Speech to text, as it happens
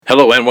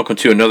Hello and welcome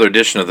to another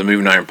edition of the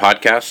Moving Iron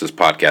Podcast. This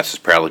podcast is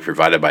proudly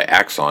provided by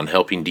Axon,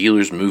 helping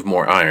dealers move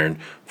more iron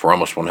for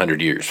almost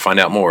 100 years. Find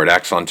out more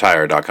at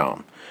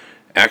axontire.com.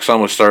 Axon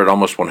was started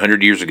almost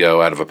 100 years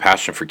ago out of a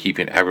passion for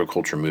keeping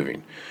agriculture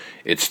moving.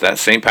 It's that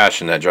same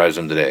passion that drives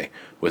them today.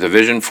 With a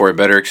vision for a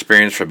better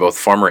experience for both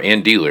farmer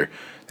and dealer,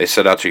 they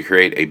set out to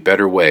create a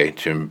better way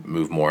to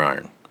move more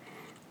iron.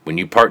 When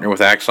you partner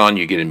with Axon,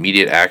 you get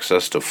immediate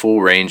access to a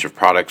full range of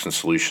products and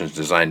solutions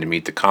designed to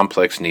meet the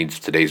complex needs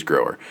of today's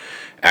grower.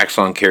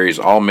 Axon carries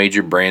all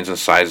major brands and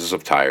sizes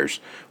of tires,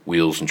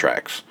 wheels, and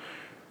tracks.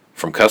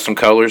 From custom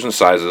colors and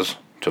sizes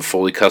to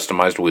fully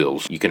customized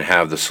wheels, you can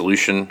have the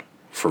solution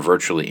for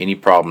virtually any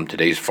problem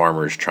today's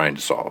farmer is trying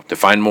to solve. To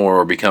find more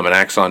or become an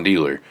Axon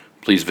dealer,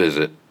 please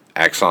visit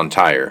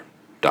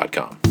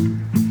axontire.com.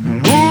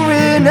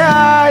 Moving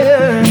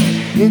iron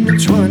in the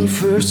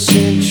 21st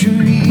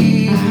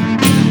century.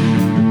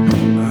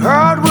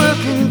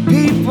 Hard-working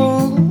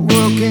people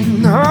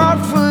working hard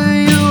for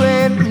you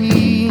and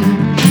me.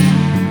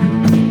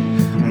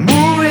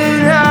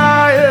 Moving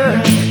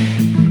iron,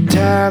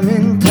 time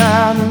and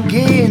time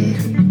again.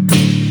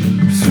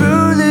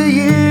 Through the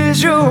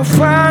years you'll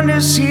find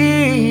us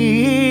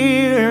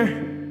here.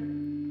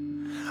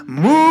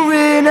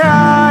 Moving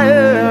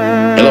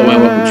iron. Hello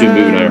and welcome to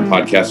Moving Iron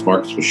Podcast.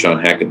 Marcus with Shawn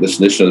Hackett. This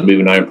edition of the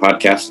Moving Iron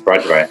Podcast is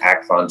brought to you by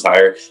Axon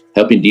Tire,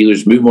 helping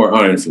dealers move more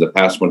iron for the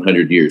past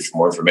 100 years. For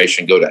more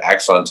information, go to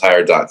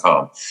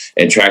axontire.com.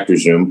 And Tractor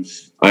Zoom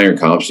Iron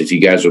Comps. If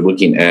you guys are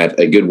looking at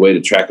a good way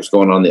to track what's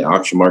going on in the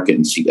auction market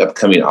and see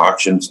upcoming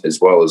auctions as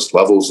well as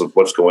levels of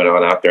what's going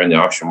on out there in the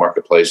auction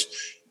marketplace,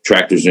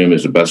 Tractor Zoom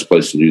is the best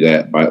place to do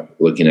that by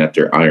looking at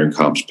their Iron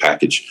Comps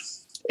package.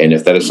 And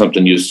if that is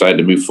something you decide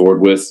to move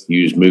forward with,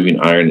 use Moving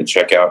Iron at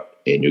checkout,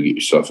 and you'll get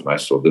yourself a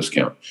nice little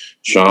discount.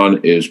 Shawn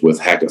is with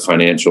Hackett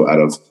Financial out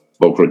of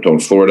Boca Raton,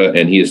 Florida,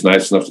 and he is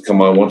nice enough to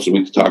come on once a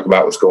week to talk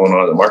about what's going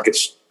on in the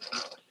markets.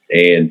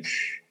 And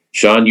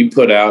Shawn, you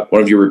put out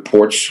one of your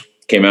reports,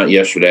 came out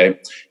yesterday,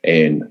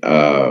 and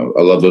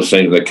I love those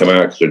things that come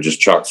out because they're just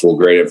chock full of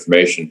great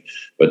information.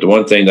 But the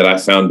one thing that I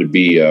found to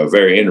be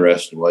very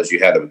interesting was you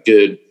had a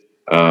good,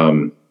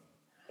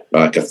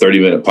 like a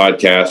 30-minute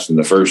podcast, and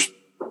the first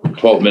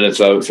 12 minutes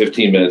of it,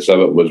 15 minutes of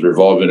it was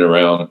revolving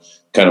around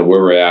kind of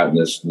where we're at in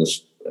this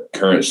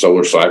current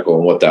solar cycle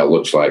and what that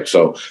looks like.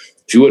 So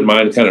if you wouldn't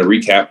mind kind of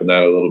recapping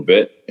that a little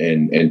bit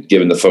and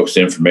giving the folks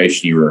the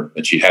information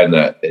that you had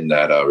in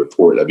that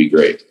report, that'd be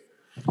great.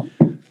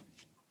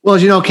 Well,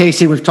 as you know,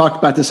 Casey, we've talked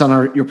about this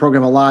on your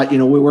program a lot. You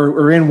know,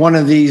 we're in one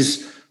of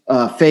these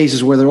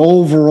phases where the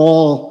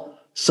overall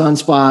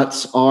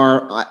sunspots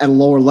are at a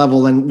lower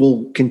level and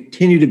will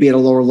continue to be at a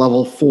lower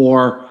level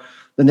for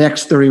the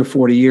next 30 or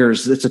 40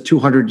 years. It's a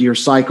 200-year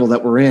cycle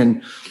that we're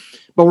in.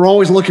 But we're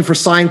always looking for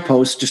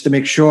signposts just to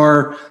make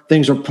sure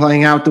things are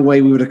playing out the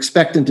way we would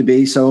expect them to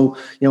be. So,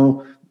 you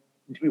know,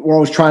 we're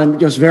always trying to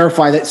just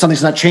verify that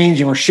something's not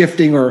changing or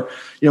shifting or,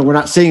 you know, we're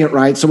not seeing it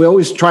right. So we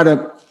always try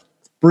to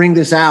bring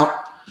this out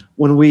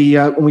when we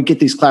get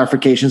these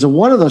clarifications. And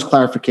one of those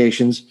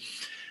clarifications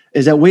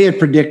is that we had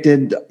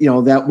predicted, you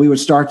know, that we would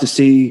start to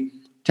see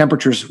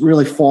temperatures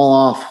really fall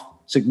off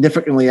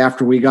significantly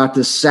after we got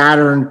this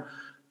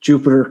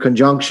Saturn-Jupiter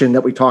conjunction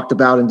that we talked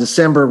about in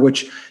December,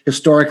 which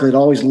historically had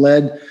always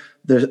led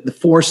the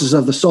forces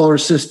of the solar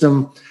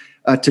system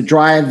to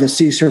drive the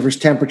sea surface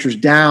temperatures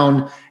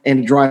down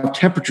and to drive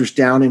temperatures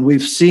down. And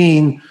we've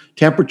seen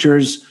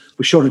temperatures,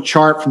 we showed a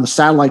chart from the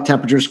satellite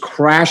temperatures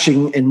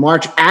crashing in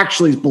March,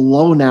 actually is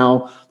below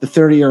now the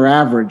 30-year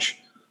average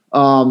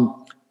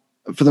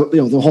for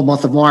the whole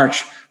month of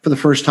March for the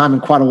first time in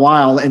quite a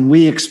while. And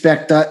we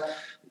expect that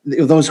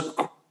those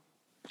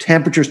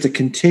temperatures to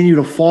continue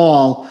to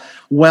fall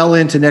well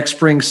into next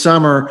spring,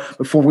 summer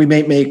before we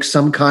may make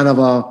some kind of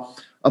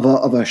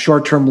a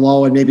short-term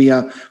low, and maybe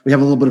we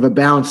have a little bit of a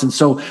bounce. And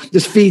so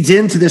this feeds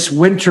into this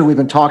winter we've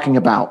been talking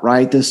about,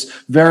 right? This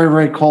very,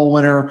 very cold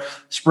winter,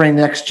 spring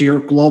next year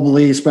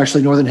globally,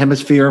 especially Northern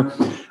Hemisphere.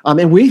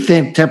 And we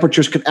think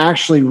temperatures could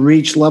actually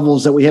reach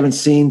levels that we haven't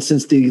seen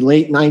since the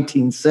late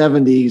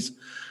 1970s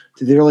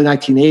to the early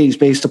 1980s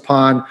based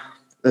upon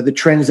the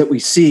trends that we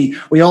see.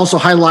 We also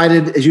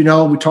highlighted, as you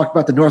know, we talked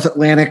about the North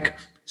Atlantic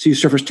sea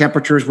surface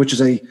temperatures, which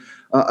is a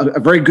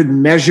very good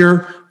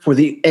measure for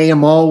the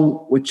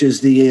AMO, which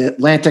is the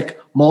Atlantic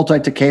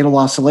Multi-Decadal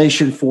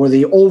Oscillation for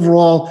the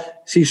overall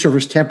sea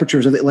surface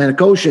temperatures of the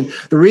Atlantic Ocean.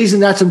 The reason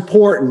that's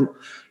important,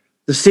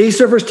 the sea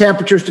surface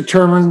temperatures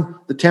determine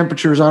the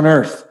temperatures on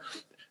Earth.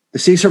 The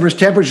sea surface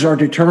temperatures are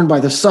determined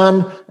by the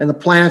sun and the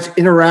planets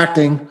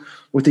interacting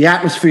with the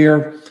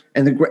atmosphere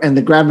and the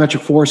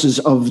gravimetric forces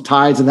of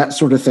tides and that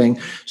sort of thing.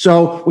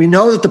 So we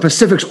know that the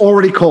Pacific's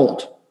already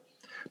cold.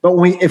 But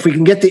if we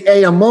can get the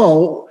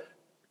AMO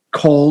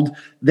cold,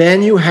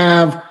 then you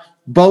have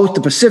both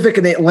the Pacific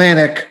and the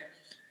Atlantic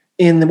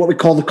in what we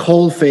call the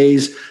cold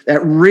phase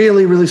that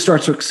really, really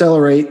starts to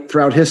accelerate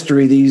throughout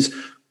history, these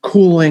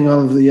cooling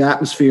of the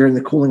atmosphere and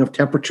the cooling of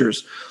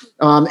temperatures.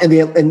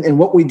 And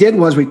what we did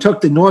was we took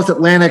the North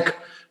Atlantic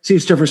sea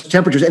surface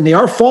temperatures, and they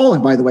are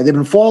falling, by the way. They've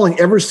been falling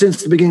ever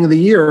since the beginning of the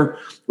year.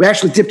 We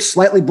actually dipped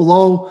slightly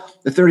below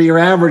the 30-year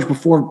average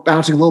before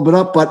bouncing a little bit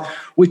up, but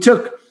we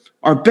took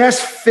our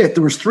best fit.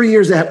 There was 3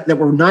 years that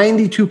were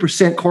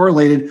 92%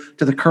 correlated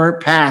to the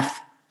current path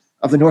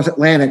of the North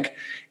Atlantic,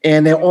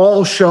 and they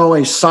all show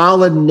a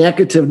solid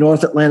negative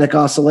North Atlantic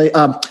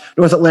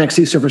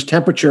sea surface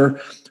temperature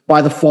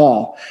by the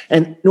fall.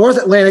 And North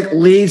Atlantic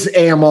leads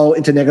AMO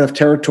into negative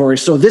territory.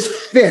 So this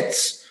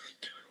fits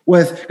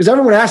with, because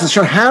everyone asks us,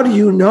 Shawn, how do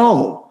you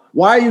know?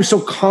 Why are you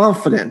so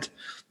confident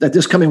that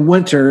this coming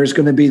winter is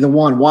going to be the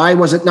one? Why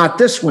was it not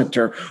this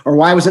winter? Or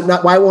why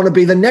won't it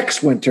be the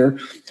next winter?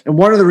 And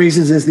one of the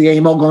reasons is the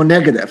AMO going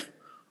negative.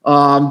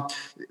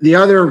 The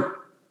other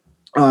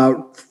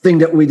thing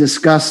that we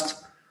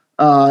discussed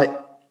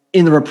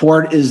in the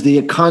report is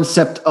the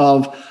concept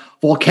of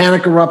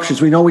volcanic eruptions.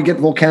 We know we get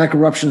volcanic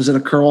eruptions that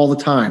occur all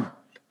the time.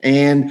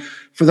 And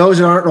for those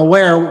that aren't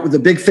aware, the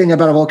big thing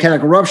about a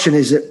volcanic eruption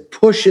is it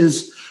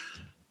pushes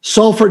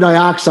sulfur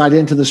dioxide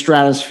into the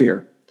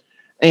stratosphere.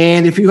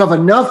 And if you have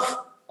enough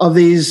of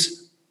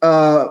these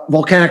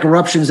volcanic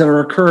eruptions that are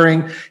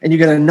occurring and you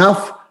get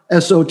enough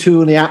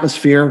SO2 in the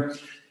atmosphere,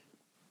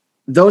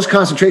 those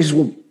concentrations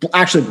will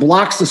actually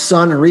blocks the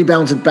sun and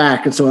rebounds it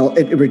back. And so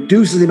it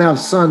reduces the amount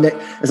of sun that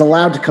is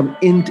allowed to come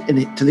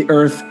into the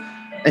earth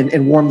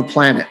and warm the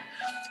planet.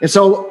 And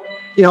so,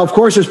 of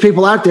course, there's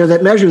people out there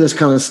that measure this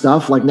kind of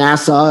stuff, like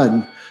NASA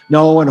and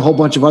NOAA and a whole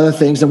bunch of other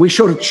things. And we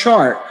showed a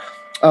chart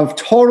of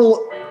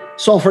total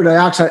sulfur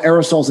dioxide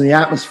aerosols in the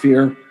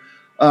atmosphere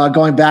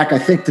going back, I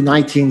think, to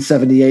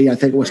 1978, I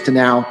think it was, to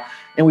now.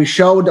 And we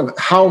showed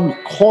how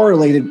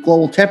correlated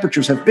global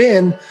temperatures have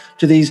been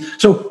to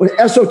these. So when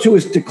SO2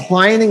 is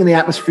declining in the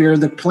atmosphere,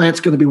 the plant's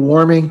going to be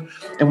warming.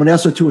 And when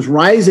SO2 is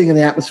rising in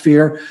the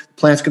atmosphere, the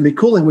plant's going to be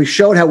cooling. We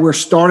showed how we're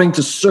starting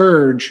to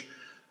surge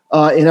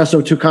in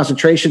SO2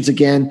 concentrations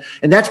again.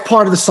 And that's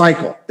part of the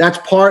cycle. That's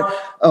part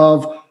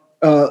of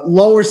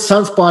lower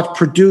sunspots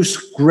produce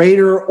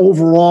greater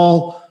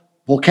overall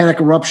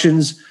volcanic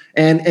eruptions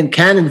and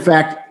can, in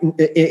fact,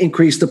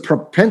 increase the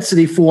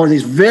propensity for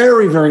these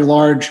very, very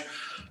large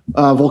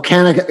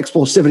volcanic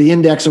explosivity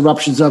index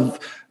eruptions of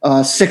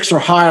 6 or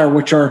higher,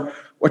 which are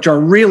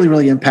really,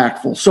 really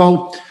impactful.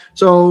 So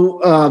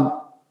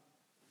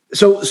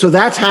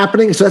that's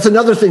happening. So that's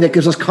another thing that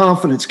gives us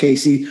confidence,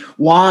 Casey.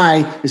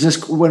 Why is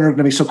this winter going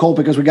to be so cold?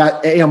 Because we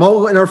got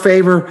AMO in our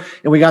favor,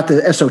 and we got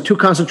the SO2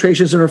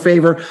 concentrations in our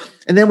favor.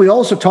 And then we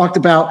also talked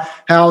about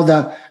how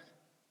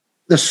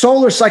the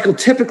solar cycle,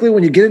 typically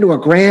when you get into a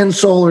grand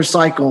solar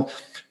cycle,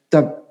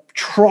 the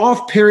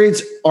trough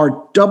periods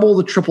are double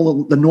the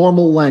triple the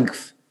normal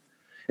length.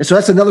 And so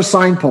that's another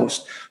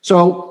signpost.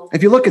 So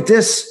if you look at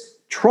this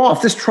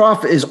trough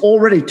is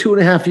already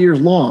 2.5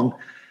 years long.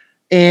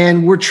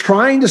 And we're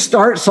trying to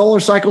start solar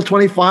cycle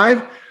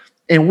 25,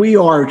 and we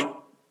are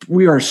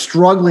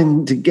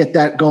struggling to get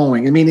that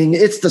going. I mean,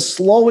 it's the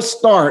slowest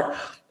start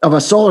of a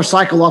solar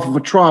cycle off of a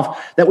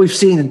trough that we've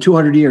seen in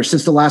 200 years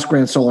since the last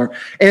grand solar.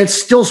 And it's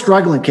still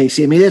struggling,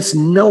 Casey. I mean, it's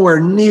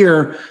nowhere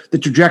near the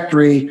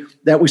trajectory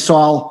that we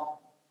saw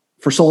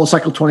for solar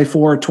cycle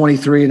 24,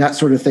 23, and that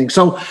sort of thing.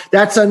 So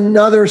that's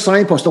another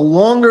signpost. The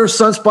longer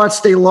sunspots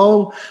stay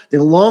low,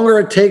 the longer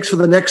it takes for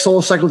the next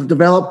solar cycle to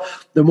develop,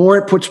 the more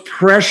it puts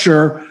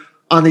pressure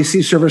on these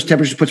sea surface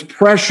temperatures, puts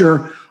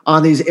pressure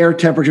on these air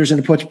temperatures, and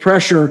it puts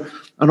pressure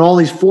on all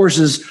these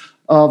forces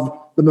of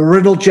the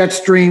meridional jet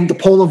stream, the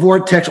polar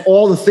vortex,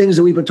 all the things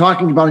that we've been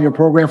talking about in your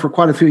program for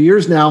quite a few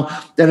years now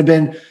that have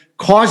been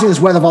causing this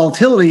weather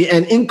volatility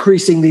and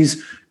increasing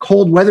these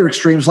cold weather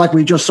extremes like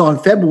we just saw in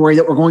February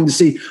that we're going to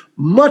see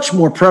much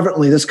more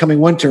prevalently this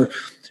coming winter.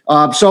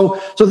 So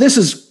this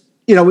is,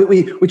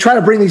 we try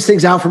to bring these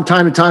things out from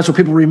time to time so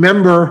people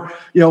remember,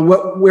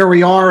 where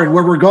we are and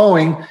where we're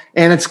going.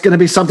 And it's going to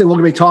be something we're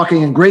going to be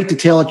talking in great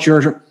detail at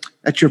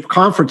your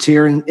conference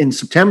here in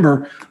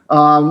September.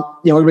 We're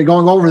going to be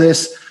going over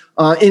this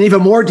in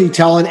even more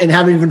detail and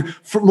having even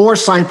more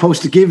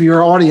signposts to give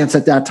your audience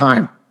at that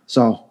time.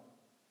 So.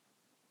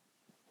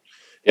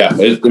 Yeah,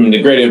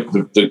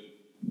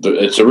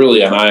 it's a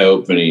really an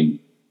eye-opening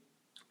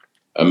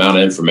amount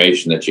of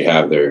information that you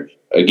have there.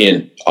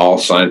 Again, all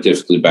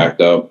scientifically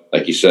backed up.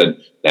 Like you said,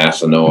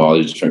 NASA know all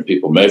these different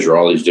people, measure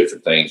all these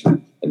different things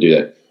and do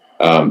that.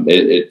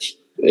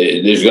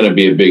 There's going to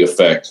be a big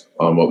effect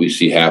on what we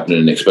see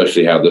happening,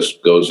 especially how this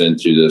goes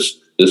into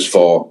this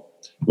fall.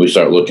 We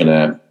start looking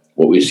at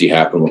what we see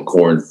happen with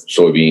corn,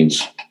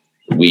 soybeans,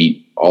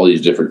 wheat, all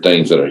these different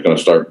things that are going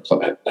to start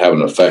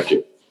having an effect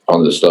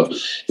on this stuff,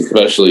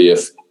 especially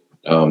if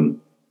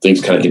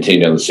things kind of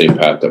continue down the same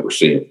path that we're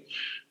seeing.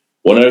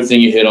 One other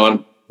thing you hit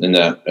on in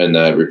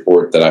that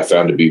report that I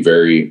found to be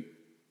very,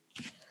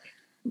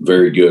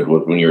 very good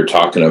was when you were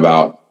talking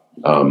about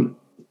the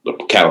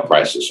cattle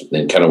prices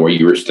and kind of where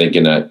you were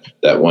thinking that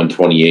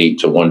 128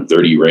 to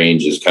 130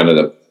 range is kind of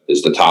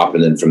the top,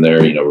 and then from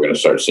there, we're going to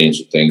start seeing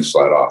some things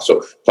slide off.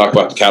 So talk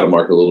about the cattle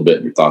market a little bit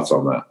and your thoughts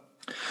on that.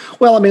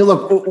 Well, I mean,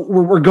 look,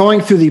 we're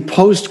going through the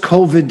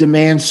post-COVID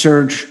demand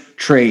surge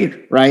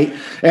trade, right?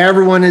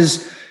 Everyone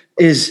is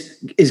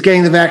is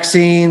getting the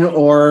vaccine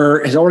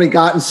or has already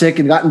gotten sick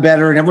and gotten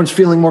better, and everyone's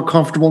feeling more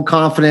comfortable and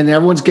confident, and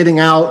everyone's getting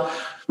out.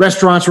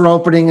 Restaurants are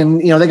opening, and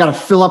they got to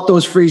fill up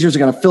those freezers. They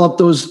got to fill up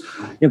those,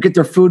 get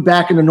their food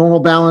back into normal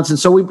balance. And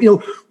so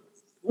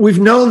we've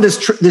known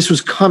this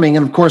was coming,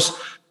 and of course,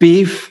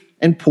 beef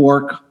and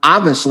pork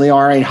obviously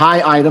are a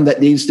high item that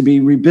needs to be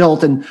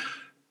rebuilt. And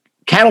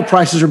cattle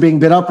prices are being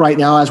bid up right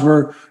now as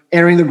we're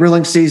entering the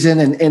grilling season,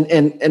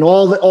 and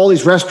all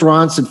these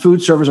restaurants and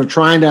food servers are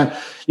trying to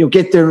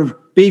get their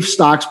beef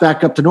stocks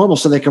back up to normal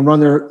so they can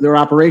run their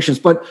operations.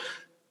 But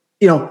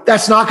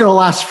that's not going to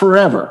last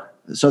forever.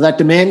 So that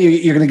demand,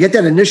 you're going to get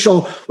that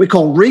initial, we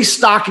call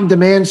restocking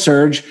demand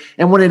surge.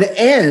 And when it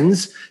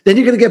ends, then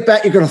you're going to get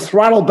back, you're going to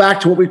throttle back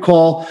to what we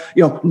call,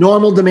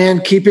 normal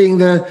demand, keeping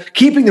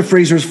the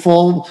freezers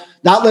full,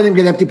 not letting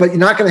them get empty, but you're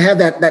not going to have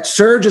that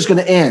surge is going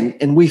to end.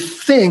 And we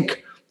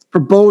think for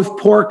both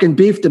pork and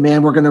beef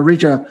demand, we're going to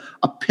reach a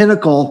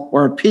pinnacle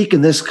or a peak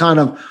in this kind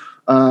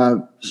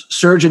of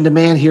surge in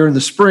demand here in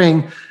the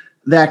spring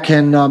that's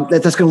going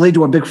to lead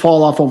to a big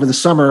fall off over the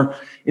summer.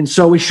 And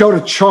so we showed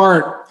a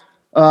chart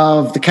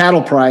of the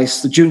cattle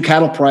price, the June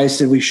cattle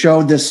price, and we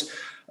showed this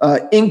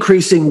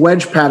increasing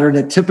wedge pattern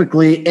that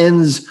typically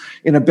ends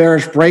in a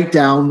bearish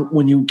breakdown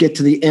when you get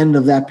to the end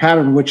of that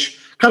pattern, which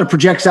kind of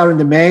projects out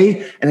into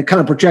May, and it kind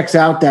of projects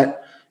out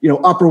that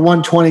upper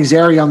 120s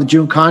area on the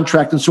June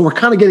contract. And so we're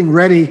kind of getting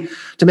ready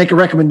to make a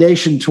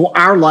recommendation to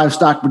our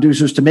livestock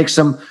producers to make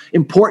some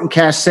important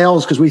cash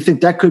sales, because we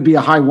think that could be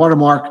a high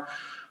watermark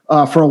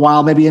for a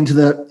while, maybe into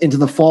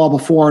the fall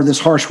before this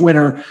harsh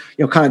winter,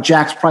 kind of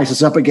jacks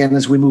prices up again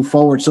as we move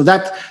forward. So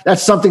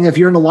that's something, if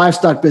you're in the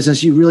livestock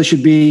business, you really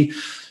should be,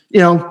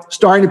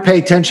 starting to pay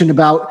attention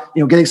about,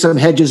 getting some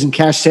hedges and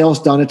cash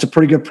sales done. It's a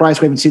pretty good price.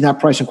 We haven't seen that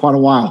price in quite a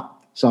while.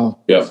 So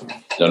yeah,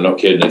 no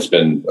kidding. It's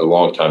been a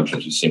long time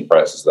since we've seen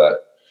prices that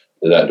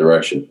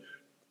direction.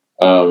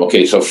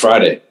 Okay, so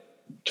Friday,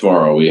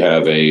 tomorrow, we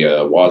have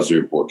a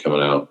WASDE report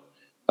coming out.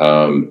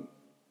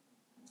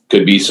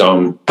 Could be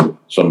some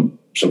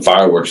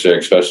fireworks there,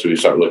 especially when we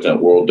start looking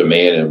at world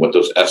demand and what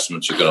those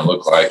estimates are going to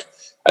look like.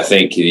 I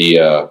think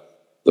the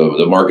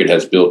market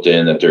has built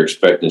in that they're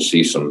expecting to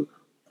see some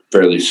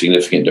fairly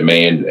significant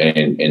demand,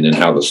 and then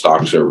how the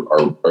stocks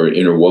are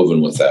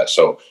interwoven with that.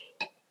 So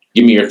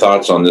give me your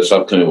thoughts on this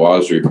upcoming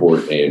WASDE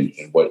report and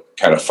what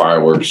kind of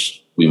fireworks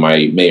we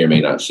may or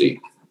may not see.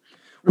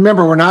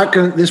 Remember,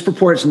 this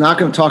report is not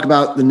going to talk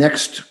about the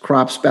next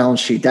crop's balance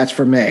sheet. That's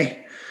for May. Right.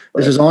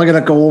 This is only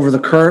going to go over the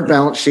current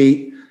balance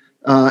sheet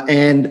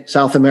and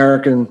South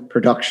American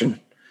production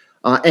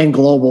and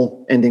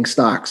global ending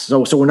stocks.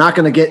 So we're not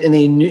going to get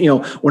any,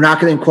 we're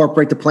not going to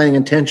incorporate the planning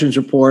intentions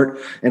report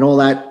and all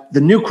that. The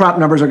new crop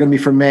numbers are going to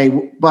be for May.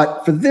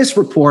 But for this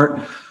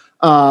report,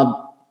 I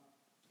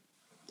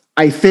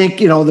think,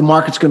 the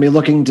market's going to be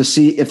looking to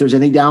see if there's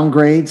any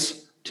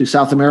downgrades to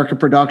South American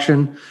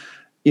production.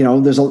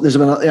 There's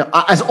been,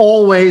 as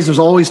always, there's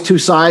always two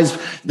sides.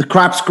 The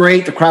crop's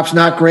great, the crop's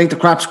not great, the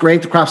crop's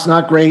great, the crop's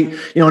not great.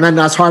 And then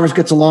as harvest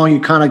gets along,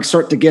 you kind of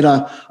start to get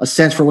a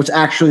sense for what's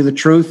actually the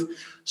truth.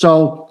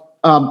 So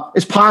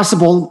it's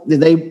possible that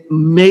they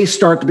may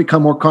start to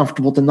become more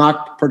comfortable to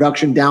knock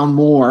production down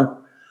more.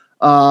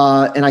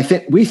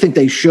 And we think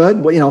they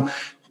should.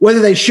 Whether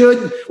they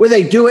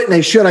do it and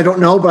they should, I don't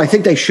know, but I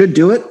think they should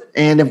do it.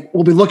 And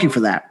we'll be looking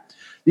for that.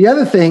 The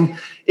other thing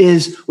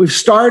is we've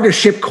started to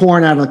ship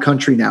corn out of the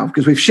country now,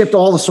 because we've shipped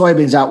all the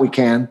soybeans out we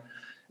can.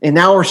 And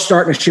now we're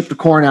starting to ship the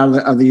corn out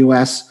of the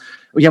U.S.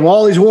 We have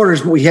all these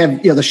orders, but we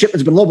have, the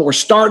shipment's been low, but we're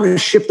starting to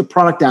ship the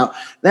product out.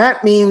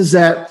 That means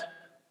that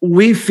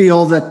we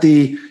feel that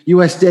the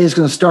USDA is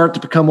going to start to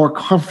become more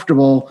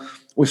comfortable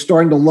with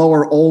starting to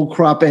lower old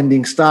crop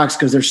ending stocks,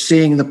 because they're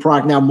seeing the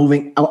product now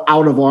moving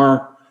out of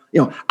our,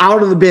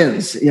 out of the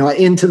bins,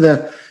 into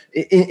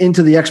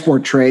the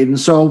export trade. And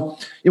so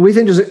we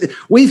think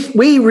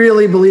we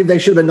really believe they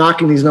should have been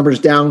knocking these numbers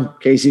down,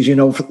 Casey,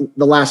 for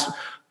the last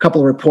couple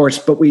of reports,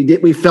 but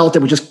we felt it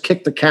would just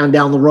kick the can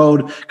down the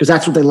road, because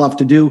that's what they love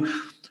to do.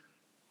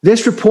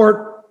 This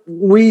report,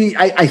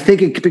 I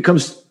think it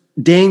becomes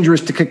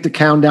dangerous to kick the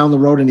can down the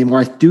road anymore.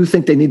 I do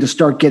think they need to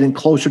start getting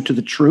closer to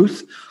the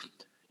truth.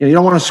 You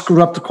don't want to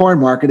screw up the corn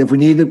market. If we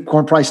need the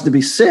corn prices to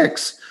be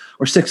 6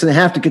 or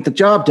 6.5 to get the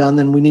job done,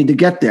 then we need to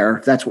get there.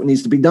 If that's what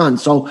needs to be done.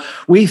 So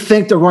we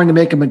think they're going to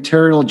make a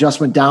material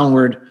adjustment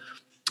downward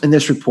in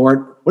this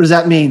report. What does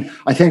that mean?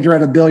 I think they're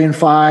at $1.5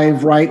 billion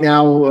right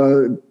now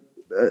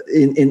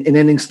in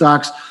ending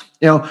stocks.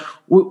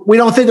 We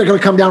don't think they're going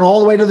to come down all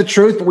the way to the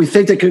truth, but we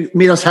think they could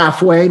meet us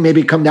halfway,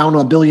 maybe come down to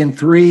 $1.3 billion,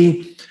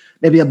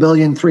 maybe $1.3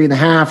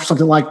 billion,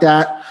 something like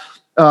that.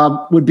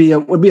 Would be a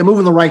move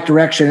in the right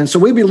direction. And so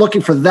we'd be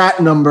looking for that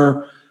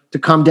number to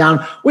come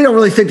down. We don't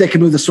really think they can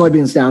move the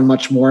soybeans down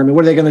much more. I mean,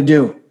 what are they going to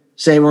do?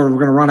 Say we're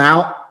going to run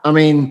out? I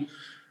mean,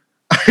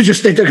 I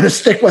just think they're going to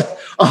stick with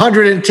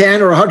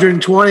 110 or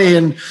 120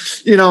 and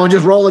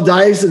just roll the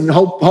dice and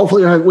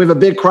hopefully we have a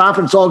big crop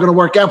and it's all going to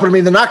work out. But I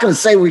mean, they're not going to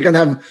say we're going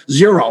to have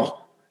 0,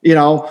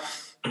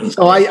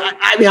 So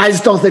I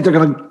just don't think they're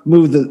going to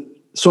move the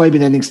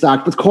soybean ending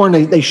stock. With corn,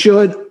 they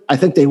should. I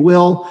think they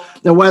will.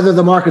 Now, whether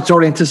the market's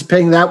already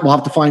anticipating that, we'll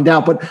have to find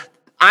out. But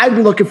I'd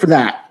be looking for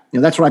that.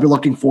 That's what I'd be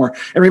looking for.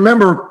 And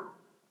remember,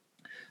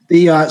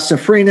 the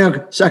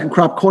safrinha second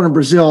crop corn in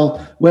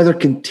Brazil, weather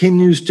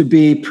continues to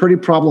be pretty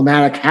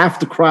problematic. Half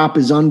the crop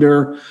is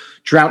under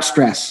drought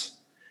stress,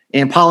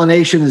 and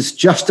pollination is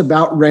just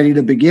about ready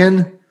to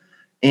begin.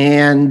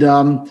 And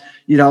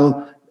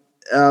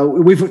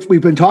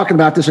we've been talking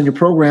about this on your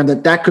program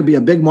that could be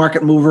a big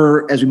market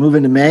mover as we move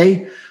into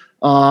May.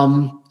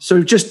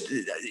 So just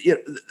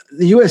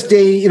the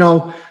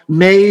USDA,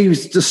 may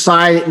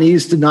decide it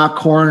needs to knock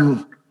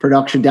corn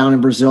production down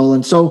in Brazil,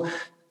 and so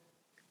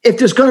if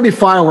there's going to be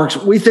fireworks,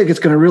 we think it's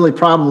going to really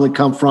probably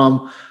come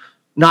from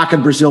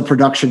knocking Brazil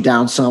production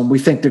down some. We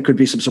think there could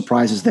be some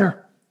surprises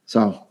there.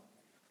 So,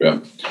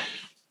 I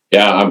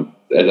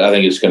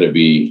think it's going to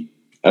be.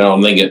 I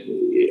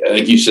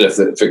think you said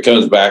if it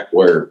comes back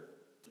where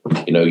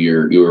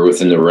you were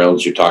within the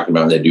realms you're talking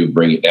about, and they do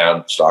bring it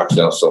down, stocks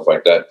down, stuff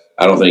like that.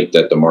 I don't think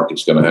that the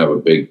market's going to have a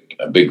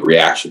big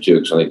reaction to it,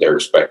 because I think they're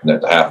expecting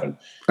that to happen.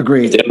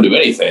 Agreed. If they don't do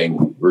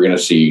anything, we're going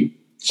to see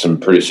some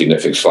pretty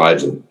significant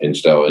slides in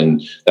stuff.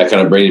 And that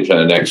kind of brings me to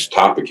the next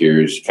topic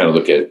here is kind of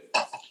look at,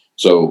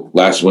 so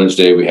last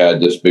Wednesday we had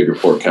this big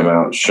report come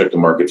out and shook the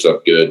markets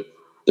up good.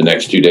 The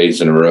next 2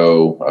 days in a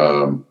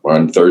row,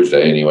 on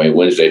Thursday anyway,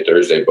 Wednesday,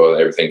 Thursday, both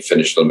everything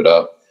finished limit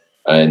up.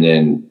 And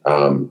then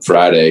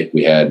Friday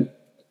we had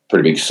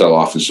pretty big sell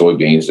off in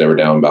soybeans. They were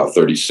down about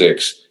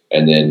 36.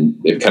 And then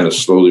they've kind of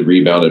slowly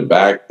rebounded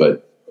back,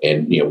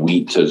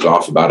 wheat is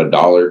off about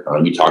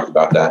 $1. We talked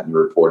about that in the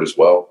report as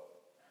well,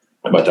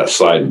 about that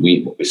slide in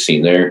wheat, what we've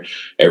seen there.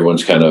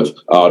 Everyone's kind of,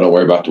 don't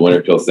worry about the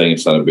winter kill thing.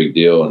 It's not a big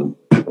deal. And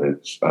I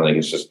think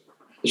it's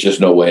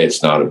just no way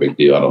it's not a big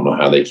deal. I don't know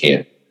how they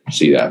can't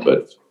see that,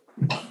 but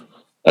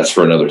that's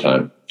for another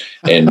time.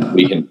 And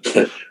we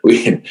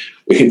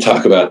can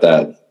talk about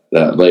that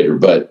later.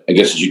 But I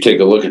guess as you take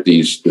a look at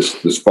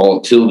this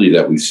volatility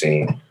that we've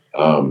seen,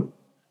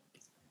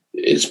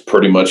 it's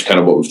pretty much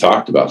kind of what we've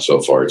talked about so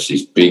far. It's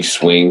these big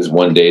swings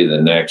one day to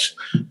the next,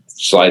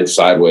 slide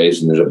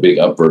sideways, and there's a big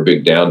up or a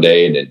big down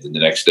day, and then the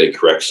next day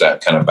corrects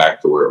that kind of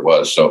back to where it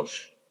was. So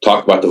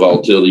talk about the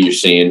volatility you're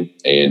seeing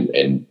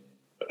and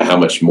how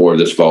much more of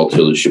this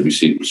volatility should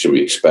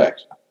we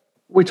expect?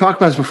 We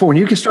talked about this before. When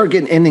you can start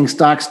getting ending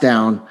stocks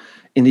down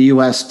in the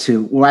U.S.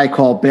 to what I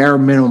call bare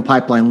minimum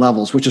pipeline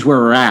levels, which is where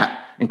we're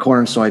at in corn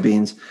and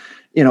soybeans,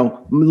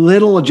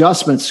 little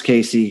adjustments,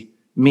 Casey,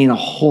 mean a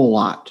whole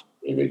lot.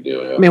 A big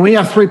deal, yeah. I mean, when you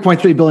have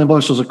 3.3 billion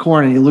bushels of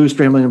corn and you lose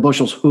 3 million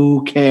bushels,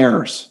 who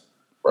cares?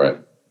 Right.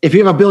 If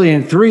you have 1.3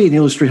 billion and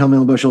you lose 300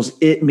 million bushels,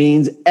 it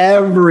means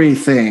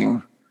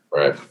everything.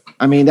 Right.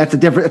 I mean, that's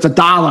it's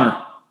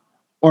 $1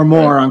 or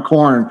more on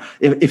corn.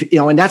 If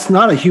and that's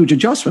not a huge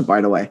adjustment, by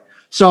the way.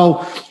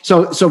 So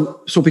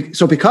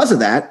because of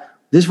that,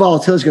 this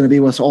volatility is going to be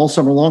with us all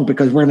summer long,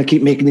 because we're going to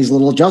keep making these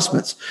little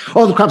adjustments.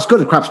 Oh, the crop's good,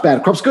 the crop's bad,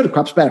 the crop's good, the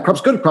crop's bad, the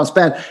crop's good, the crop's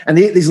bad. And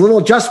these little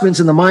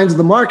adjustments in the minds of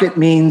the market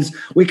means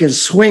we can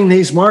swing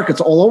these markets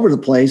all over the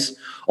place.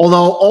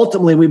 Although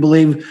ultimately we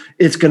believe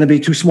it's going to be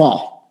too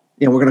small.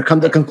 We're going to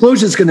come to the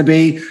conclusion it's going to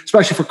be,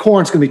 especially for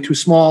corn, it's going to be too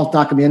small. It's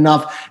not going to be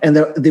enough. And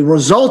the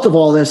result of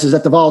all this is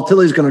that the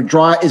volatility is going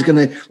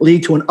to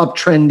lead to an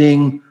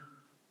uptrending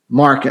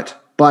market.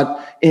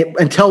 But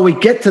until we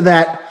get to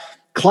that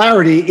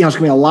clarity, it's going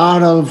to be a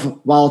lot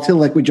of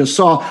volatility like we just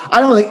saw. I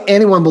don't think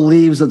anyone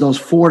believes that those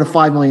 4 to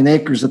 5 million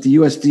acres that the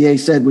USDA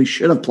said we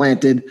should have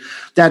planted,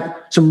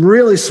 that some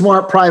really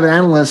smart private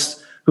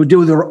analysts who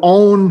do their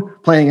own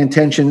planting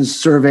intentions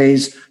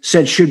surveys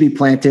said should be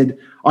planted,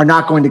 are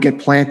not going to get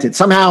planted.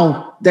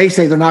 Somehow they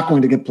say they're not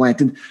going to get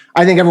planted.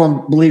 I think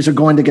everyone believes they're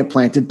going to get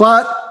planted,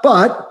 but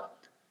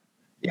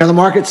the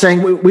market's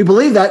saying we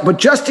believe that, but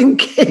just in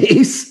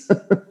case,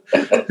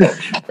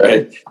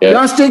 right? Yeah.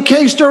 Just in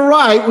case they're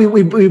right,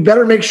 we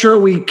better make sure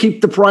we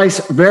keep the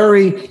price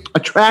very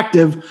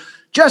attractive,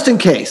 just in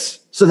case,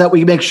 so that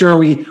we make sure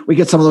we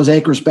get some of those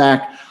acres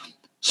back.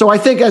 So I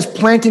think as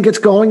planting gets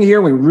going here,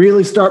 we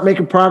really start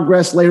making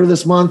progress later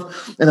this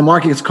month, and the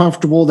market gets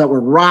comfortable that we're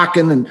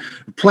rocking and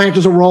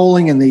planters are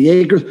rolling and the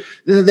acres,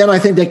 then I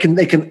think they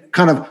can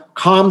kind of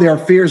calm their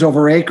fears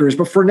over acres.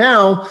 But for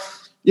now,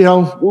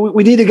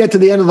 we need to get to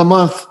the end of the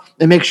month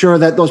and make sure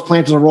that those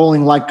planters are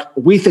rolling like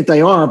we think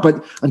they are.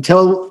 But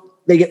until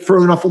they get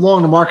further enough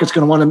along, the market's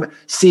going to want to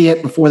see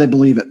it before they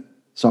believe it.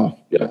 So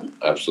yeah,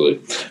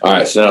 absolutely. All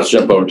right, so now let's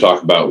jump over and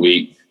talk about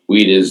wheat.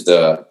 Wheat is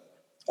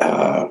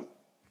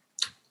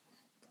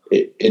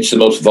it's the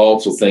most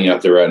volatile thing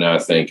out there right now, I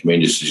think. I mean,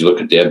 just as you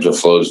look at the ebbs and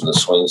flows and the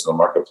swings in the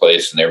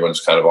marketplace, and everyone's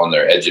kind of on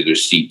their edge of their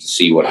seat to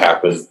see what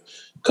happens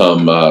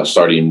come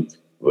starting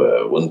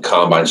when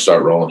combines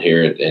start rolling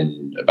here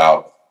in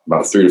about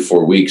 3 to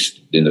 4 weeks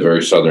in the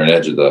very southern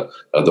edge of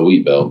the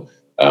wheat belt.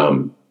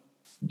 The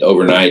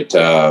overnight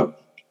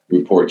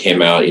report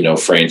came out.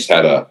 France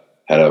had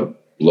a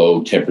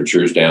low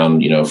temperatures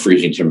down,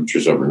 freezing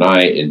temperatures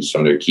overnight in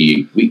some of their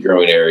key wheat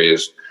growing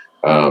areas.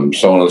 So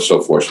on and so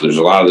forth. So there's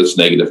a lot of this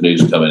negative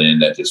news coming in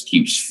that just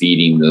keeps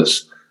feeding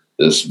this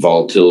this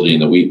volatility in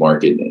the wheat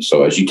market.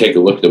 So as you take a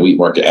look at the wheat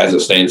market as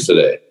it stands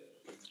today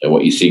and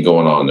what you see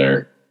going on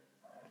there,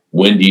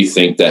 when do you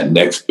think that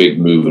next big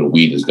move in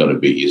wheat is going to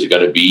be? Is it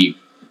going to be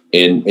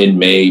in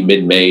May,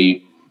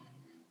 mid-May,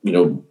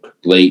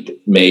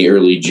 late May,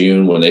 early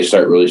June, when they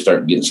start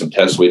getting some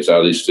test weights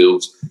out of these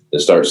fields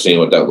and start seeing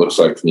what that looks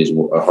like from these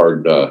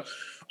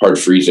hard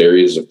freeze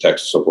areas of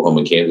Texas, Oklahoma,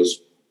 and Kansas?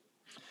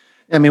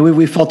 I mean,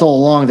 we felt all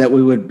along that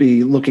we would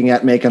be looking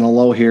at making a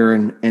low here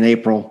in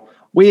April.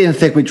 We didn't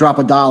think we'd drop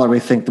 $1. We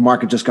think the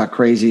market just got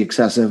crazy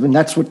excessive. And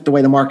that's the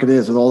way the market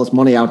is with all this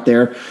money out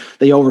there.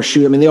 They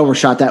overshoot. I mean, they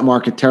overshot that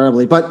market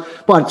terribly, but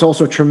it's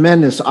also a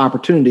tremendous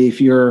opportunity.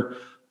 If you're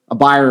a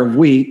buyer of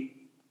wheat,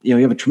 you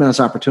have a tremendous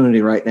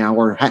opportunity right now.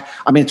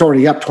 It's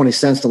already up 20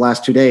 cents the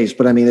last 2 days,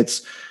 but I mean,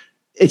 it's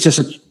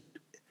just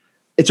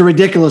it's a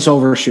ridiculous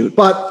overshoot.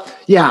 But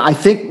yeah, I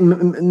think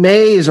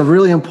May is a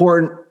really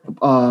important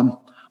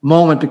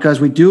moment,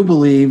 because we do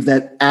believe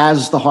that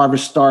as the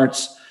harvest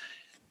starts,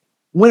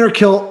 winter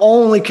kill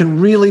only can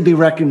really be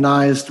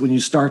recognized when you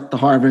start the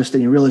harvest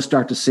and you really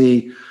start to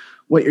see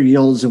what your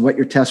yields and what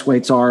your test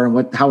weights are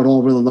and how it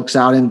all really looks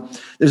out. And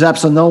there's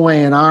absolutely no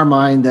way in our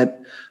mind that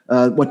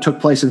what took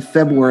place in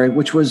February,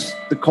 which was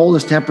the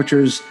coldest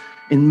temperatures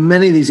in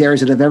many of these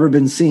areas that have ever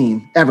been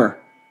seen, ever,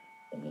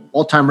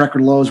 all-time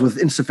record lows with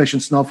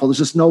insufficient snowfall. There's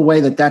just no way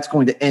that that's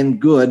going to end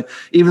good.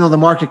 Even though the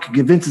market could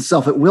convince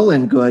itself it will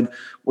end good,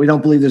 we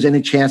don't believe there's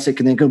any chance it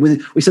can end good.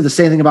 We said the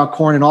same thing about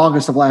corn in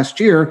August of last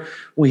year.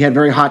 We had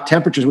very hot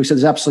temperatures. We said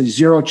there's absolutely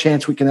zero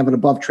chance we can have an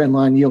above trend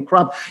line yield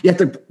crop. Yet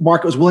the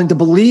market was willing to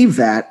believe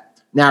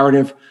that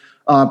narrative,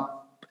 and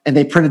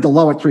they printed the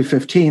low at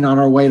 315 on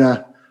our way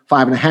to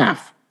 5.5.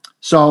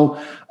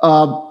 So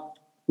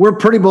we're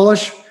pretty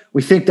bullish.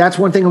 We think that's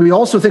one thing. We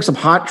also think some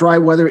hot, dry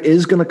weather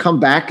is going to come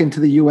back into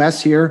the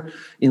U.S. here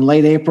in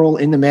late April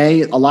into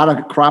May. A lot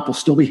of crop will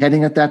still be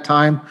heading at that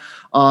time.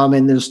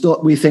 And there's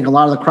still, we think a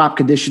lot of the crop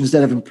conditions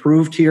that have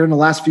improved here in the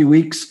last few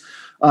weeks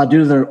due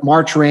to the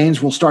March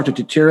rains will start to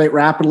deteriorate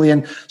rapidly.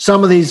 And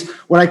some of these,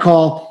 what I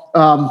call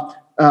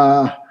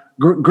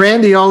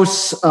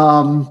grandiose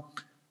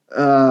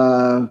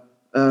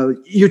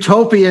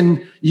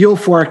utopian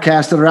yield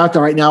forecasts that are out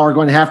there right now are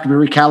going to have to be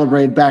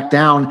recalibrated back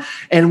down.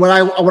 And what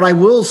I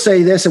will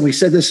say this, and we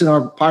said this in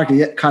our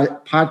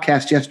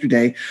podcast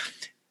yesterday,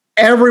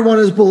 everyone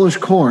is bullish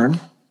corn.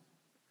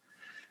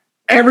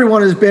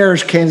 Everyone is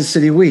bearish Kansas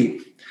City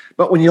wheat.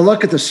 But when you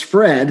look at the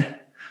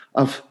spread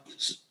of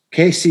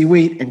KC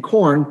wheat and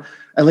corn,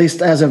 at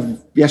least as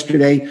of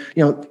yesterday,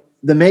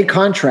 the May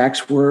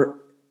contracts were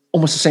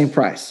almost the same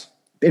price.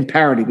 In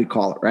parity, we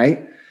call it,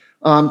 right?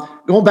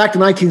 Going back to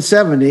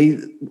 1970,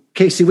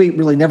 KC wheat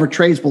really never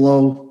trades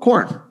below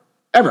corn,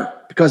 ever,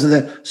 because of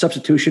the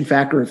substitution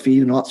factor of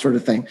feed and all that sort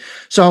of thing.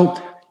 So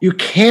you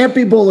can't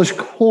be bullish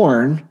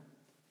corn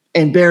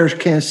and bearish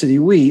Kansas City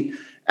wheat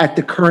at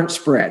the current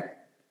spread.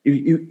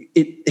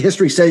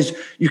 History says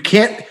you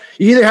can't.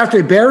 You either have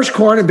to be bearish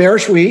corn and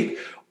bearish wheat,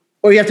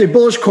 or you have to be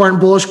bullish corn,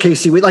 bullish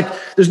KC wheat. Like,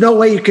 there's no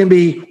way you can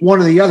be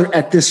one or the other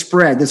at this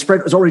spread. The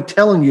spread is already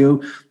telling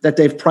you that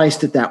they've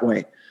priced it that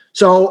way.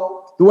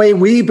 So the way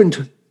we've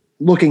been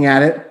looking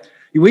at it,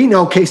 we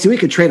know KC wheat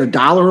could trade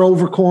 $1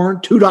 over corn,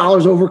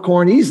 $2 over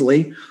corn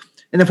easily.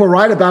 And if we're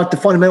right about the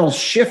fundamentals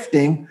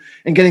shifting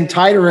and getting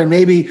tighter, and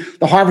maybe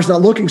the harvest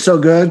not looking so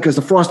good because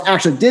the frost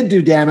actually did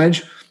do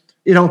damage,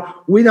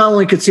 we not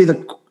only could see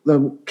the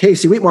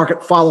KC wheat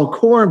market follow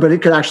corn, but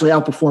it could actually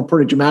outperform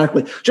pretty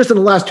dramatically. Just in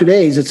the last 2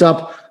 days, it's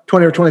up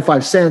 20 or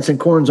 25 cents, and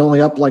corn's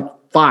only up like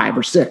 5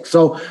 or 6.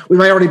 So we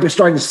might already be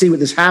starting to see what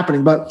is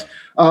happening. But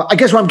I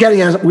guess what I'm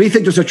getting at is we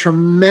think there's a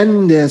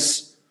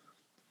tremendous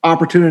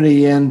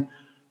opportunity in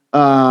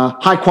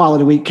high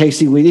quality wheat,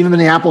 KC wheat. Even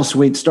Minneapolis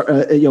wheat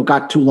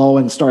got too low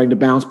and starting to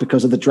bounce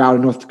because of the drought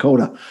in North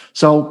Dakota.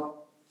 So,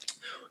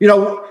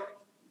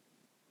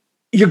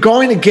 you're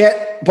going to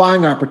get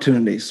buying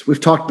opportunities. We've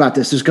talked about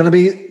this. There's going to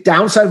be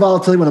downside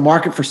volatility when the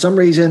market, for some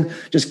reason,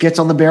 just gets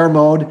on the bear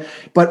mode.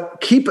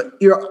 But keep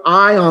your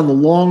eye on the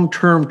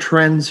long-term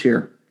trends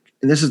here.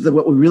 And this is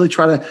what we really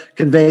try to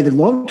convey. The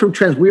long-term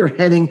trends, we are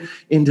heading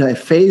into a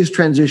phased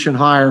transition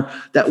higher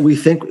that we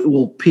think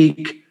will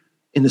peak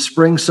in the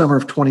spring, summer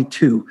of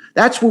 22.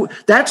 That's where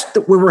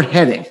we're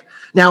heading.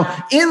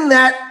 Now, in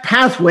that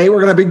pathway,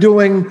 we're going to be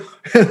doing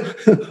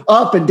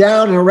up and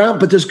down and around,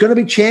 but there's going to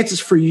be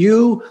chances for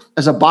you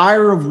as a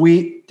buyer of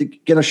wheat to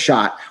get a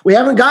shot. We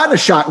haven't gotten a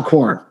shot in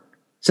corn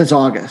since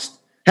August.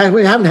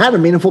 We haven't had a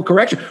meaningful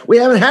correction. We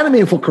haven't had a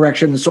meaningful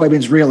correction in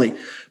soybeans, really.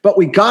 But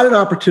we got an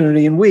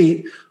opportunity in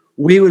wheat.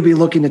 We would be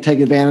looking to take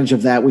advantage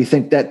of that. We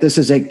think that this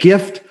is a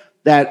gift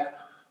that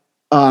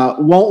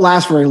won't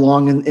last very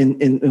long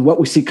in what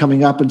we see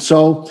coming up. And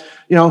so,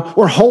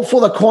 we're hopeful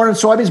that corn and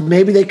soybeans,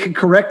 maybe they can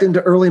correct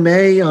into early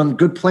May on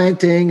good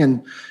planting.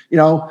 And,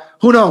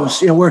 who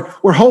knows?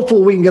 We're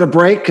hopeful we can get a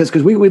break because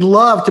we'd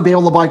love to be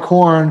able to buy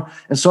corn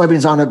and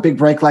soybeans on a big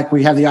break like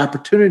we have the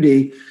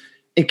opportunity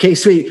in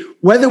KC.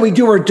 Whether we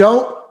do or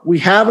don't, we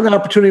have an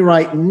opportunity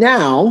right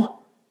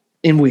now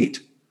in wheat.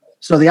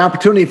 So the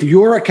opportunity, if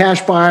you're a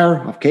cash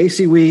buyer of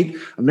KC wheat,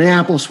 of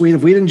Minneapolis wheat,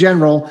 of wheat in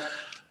general,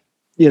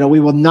 we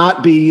will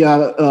not be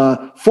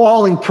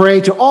falling prey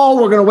to,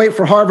 we're going to wait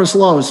for harvest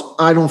lows.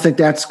 I don't think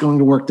that's going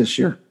to work this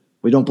year.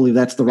 We don't believe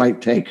that's the right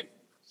take.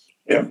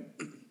 Yeah,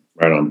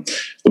 right on.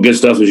 Well, good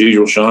stuff as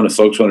usual, Shawn. If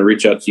folks want to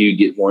reach out to you,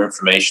 get more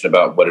information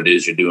about what it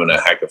is you're doing at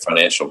Hackett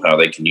Financial, how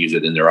they can use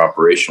it in their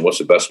operation, what's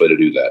the best way to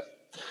do that?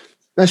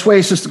 Best way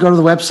is just to go to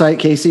the website,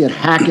 Casey, at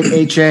Hackett,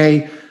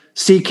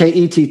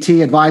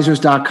 HACKETT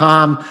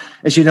advisors.com.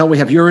 As you know, we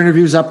have your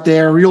interviews up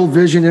there, real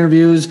vision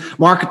interviews,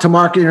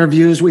 market-to-market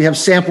interviews. We have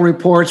sample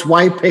reports,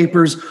 white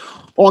papers,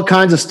 all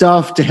kinds of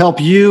stuff to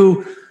help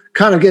you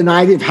kind of get an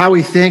idea of how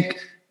we think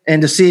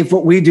and to see if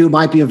what we do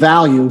might be of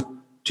value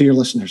to your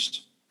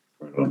listeners.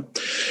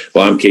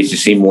 Well, I'm Casey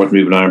Seymour with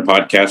Moving Iron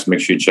Podcast. Make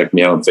sure you check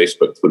me out on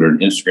Facebook, Twitter, and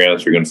Instagram.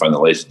 That's where you're going to find the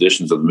latest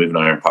editions of the Moving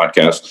Iron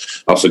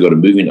Podcast. Also go to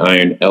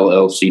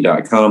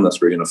movingironllc.com.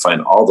 That's where you're going to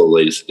find all the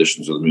latest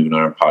editions of the Moving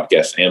Iron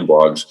Podcast and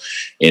blogs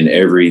and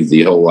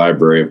the whole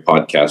library of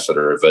podcasts that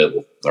are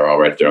available. They're all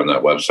right there on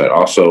that website.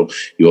 Also,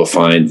 you will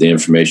find the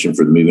information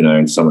for the Moving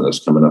Iron Summit that's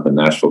coming up in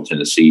Nashville,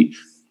 Tennessee.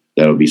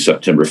 That'll be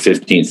September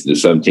 15th to the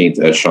 17th.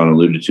 As Shawn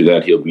alluded to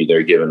that, he'll be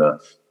there giving a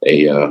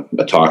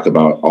talk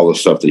about all the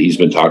stuff that he's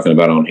been talking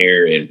about on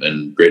here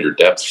in greater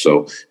depth.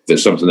 So if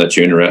it's something that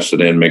you're interested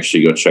in, make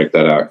sure you go check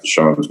that out.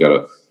 Shawn's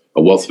got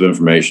a wealth of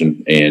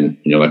information. And,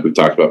 like we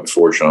talked about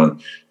before,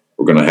 Shawn,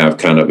 we're going to have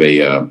kind of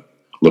a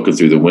looking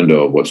through the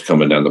window of what's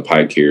coming down the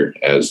pike here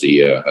as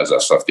that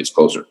stuff gets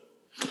closer.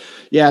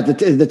 Yeah,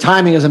 the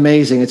timing is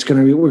amazing.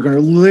 We're going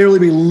to literally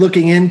be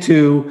looking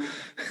into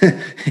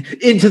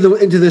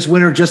this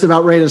winter just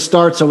about ready to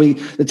start. So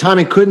the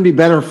timing couldn't be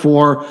better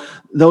for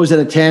those that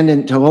attend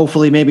and to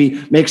hopefully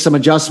maybe make some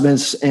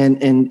adjustments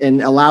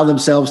and allow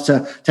themselves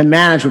to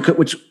manage,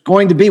 which is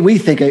going to be, we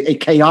think, a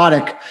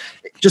chaotic.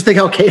 Just think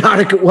how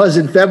chaotic it was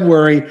in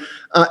February,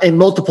 and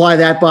multiply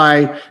that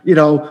by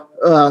 4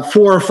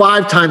 or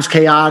 5 times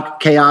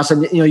chaos,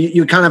 and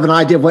you kind of have an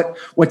idea of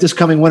what this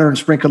coming winter and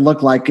spring could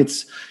look like.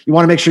 You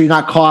want to make sure you're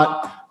not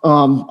caught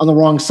on the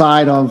wrong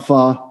side of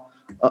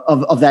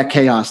that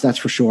chaos. That's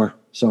for sure.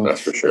 So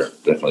that's for sure.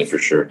 Definitely for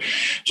sure.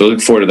 So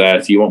look forward to that.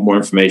 If you want more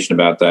information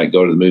about that,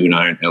 go to the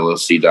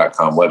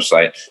movingironllc.com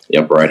website. The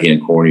upper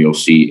right-hand corner, you'll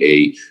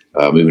see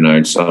a Moving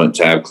Iron Summit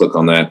tab. Click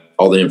on that.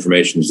 All the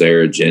information is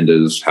there,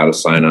 agendas, how to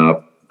sign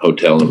up,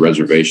 hotel and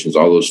reservations,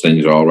 all those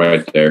things are all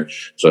right there.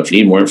 So if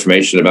you need more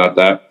information about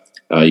that,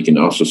 you can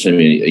also send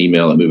me an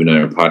email at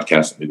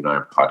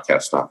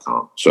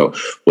movingironpodcast@movingironpodcast.com. So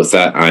with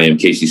that, I am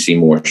Casey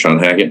Seymour, Shawn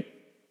Hackett.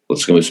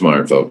 Let's go with some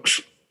iron,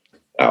 folks.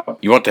 Out.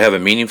 You want to have a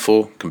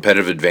meaningful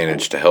competitive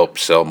advantage to help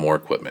sell more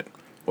equipment.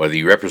 Whether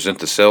you represent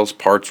the sales,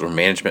 parts, or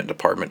management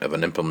department of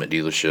an implement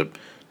dealership,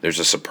 there's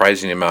a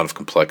surprising amount of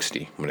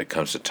complexity when it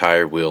comes to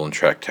tire, wheel, and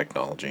track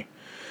technology.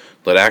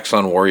 Let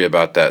Axon worry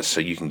about that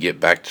so you can get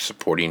back to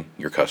supporting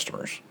your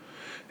customers.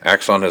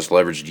 Axon has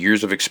leveraged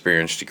years of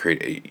experience to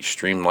create a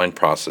streamlined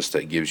process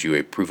that gives you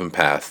a proven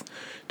path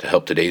to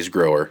help today's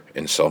grower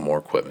and sell more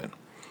equipment.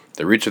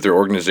 The roots of their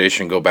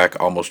organization go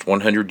back almost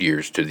 100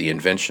 years to the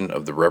invention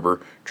of the rubber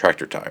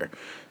tractor tire.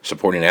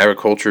 Supporting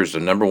agriculture is the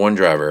 #1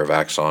 driver of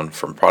Axon,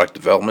 from product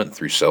development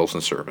through sales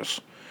and service.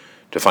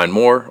 To find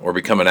more or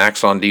become an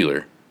Axon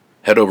dealer,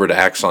 head over to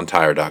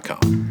axontire.com.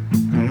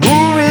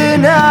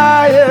 Moving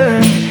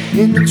higher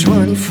in the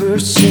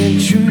 21st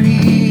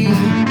century.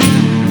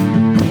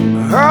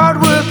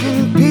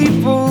 Hard-working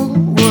people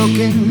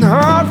working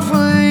hard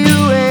for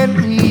you and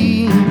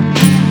me.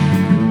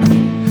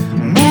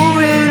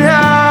 Moving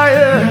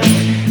higher,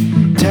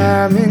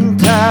 time and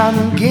time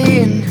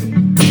again.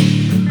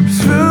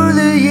 Through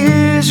the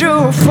years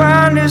you'll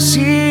find us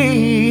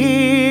here.